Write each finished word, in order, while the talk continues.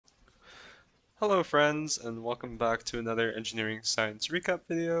Hello friends, and welcome back to another engineering science recap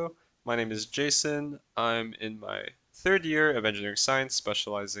video. My name is Jason. I'm in my third year of engineering science,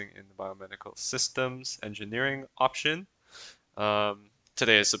 specializing in the biomedical systems engineering option.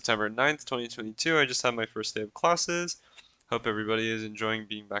 Today is September 9th, 2022. I just had my first day of classes. Hope everybody is enjoying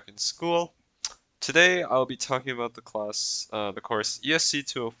being back in school. Today I'll be talking about the course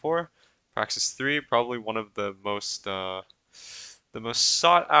ESC204, Praxis 3, probably one of the most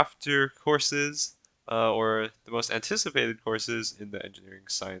sought after courses or the most anticipated courses in the engineering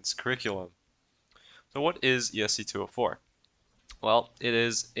science curriculum. So what is ESC204? Well, it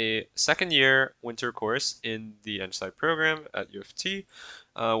is a second year winter course in the EngSci program at U of T.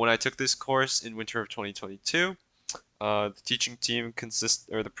 When I took this course in winter of 2022, the teaching team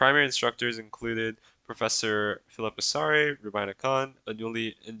the primary instructors included Professor Philip Asare, Rubaina,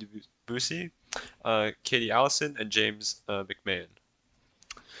 Anuli, Ndubuisi, Katie Allison, and James McMahon.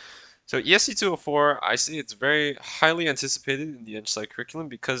 So ESC204, I see it's very highly anticipated in the EngSci curriculum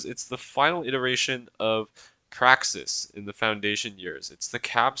because it's the final iteration of Praxis in the foundation years. It's the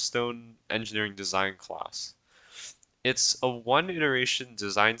capstone engineering design class. It's a one iteration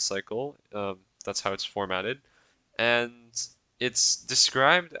design cycle, that's how it's formatted, and it's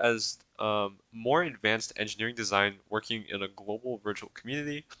described as more advanced engineering design working in a global virtual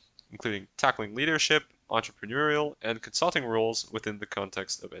community, including tackling leadership, entrepreneurial, and consulting roles within the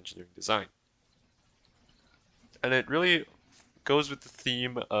context of engineering design. And it really goes with the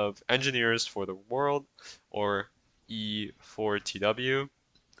theme of engineers for the world, or E4TW,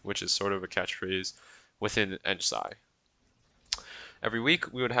 which is sort of a catchphrase within EngSci. Every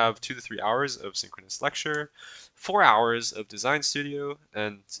week we would have 2 to 3 hours of synchronous lecture, 4 hours of design studio,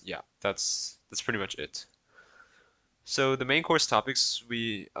 and yeah, that's pretty much it. So the main course topics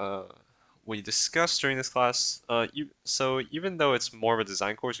we discussed during this class, so even though it's more of a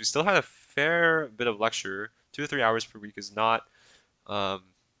design course, we still had a fair bit of lecture. 2 to 3 hours per week is not um,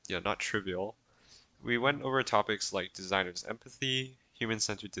 not trivial. We went over topics like designer's empathy,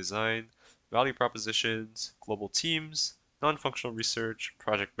 human-centered design, value propositions, global teams, non-functional research,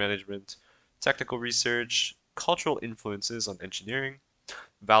 project management, technical research, cultural influences on engineering,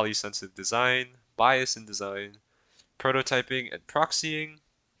 value-sensitive design, bias in design, prototyping and proxying,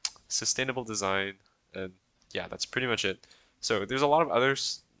 sustainable design, and yeah, that's pretty much it. So there's a lot of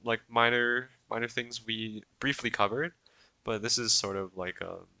others like minor things we briefly covered, but this is sort of like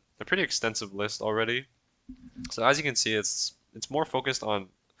a pretty extensive list already. So as you can see, it's more focused on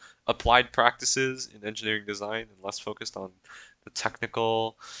applied practices in engineering design and less focused on the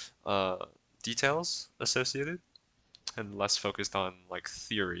technical uh, details associated and less focused on like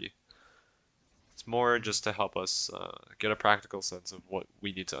theory. It's more just to help us get a practical sense of what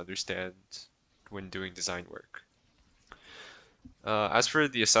we need to understand when doing design work. As for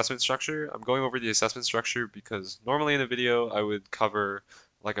the assessment structure, I'm going over the assessment structure because normally in a video I would cover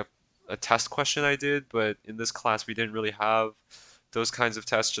like a test question I did, but in this class we didn't really have those kinds of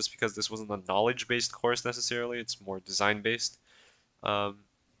tests just because this wasn't a knowledge-based course necessarily, it's more design-based. Um,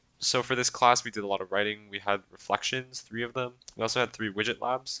 so for this class we did a lot of writing. We had reflections, 3 of them. We also had 3 widget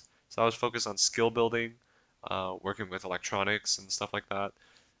labs. So I was focused on skill building, working with electronics and stuff like that,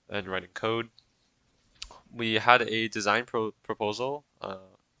 and writing code. We had a design proposal,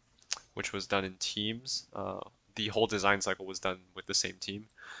 which was done in teams. The whole design cycle was done with the same team.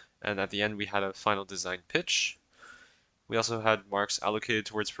 And at the end, we had a final design pitch. We also had marks allocated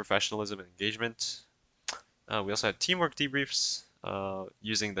towards professionalism and engagement. We also had teamwork debriefs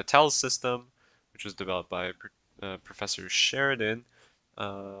using the TELS system, which was developed by Professor Sheridan.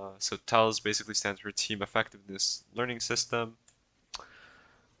 So TELS basically stands for Team Effectiveness Learning System.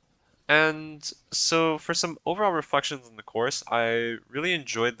 And so for some overall reflections on the course, I really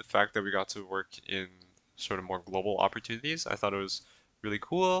enjoyed the fact that we got to work in sort of more global opportunities. I thought it was really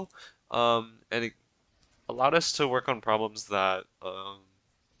cool. And it allowed us to work on problems that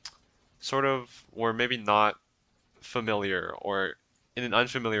sort of were maybe not familiar or in an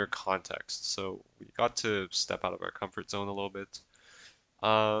unfamiliar context. So we got to step out of our comfort zone a little bit.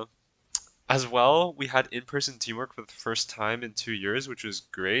 Uh, as well, we had in-person teamwork for the first time in 2 years, which was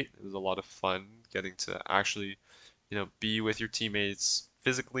great. It was a lot of fun getting to actually, be with your teammates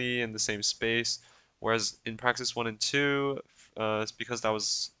physically in the same space. Whereas in Praxis 1 and 2, it's because that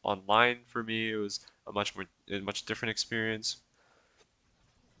was online for me. It was a much different experience.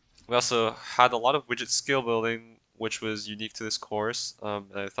 We also had a lot of widget skill building, which was unique to this course. And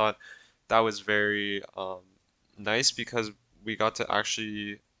I thought that was very nice because we got to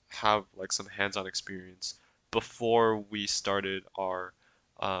actually have like some hands-on experience before we started our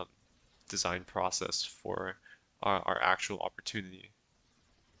um, design process for our actual opportunity.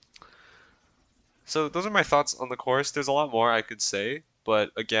 So those are my thoughts on the course. There's a lot more I could say,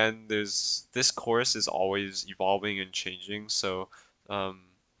 but again, there's this course is always evolving and changing. So, um,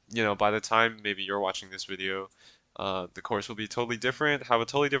 by the time maybe you're watching this video, the course will be totally different, have a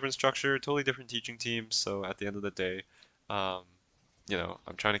totally different structure, totally different teaching team. So at the end of the day, um,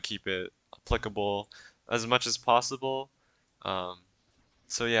 I'm trying to keep it applicable as much as possible. Um,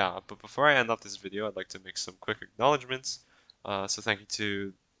 so yeah, but before I end off this video, I'd like to make some quick acknowledgements. So thank you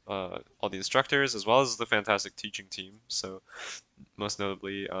to all the instructors as well as the fantastic teaching team. So most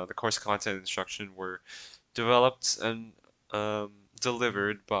notably, the course content and instruction were developed and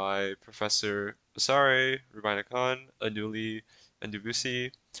delivered by Professor Asare, Rubaina, Anuli,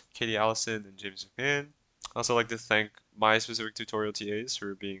 Ndubuisi, Katie Allison, and James McMahon. I also like to thank my specific tutorial TAs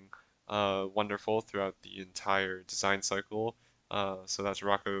for being wonderful throughout the entire design cycle. So that's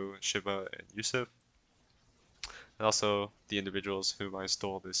Rocco, Shiba, and Yusuf, and also the individuals whom I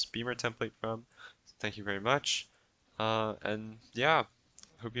stole this Beamer template from. Thank you very much. And yeah,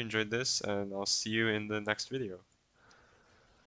 hope you enjoyed this, and I'll see you in the next video.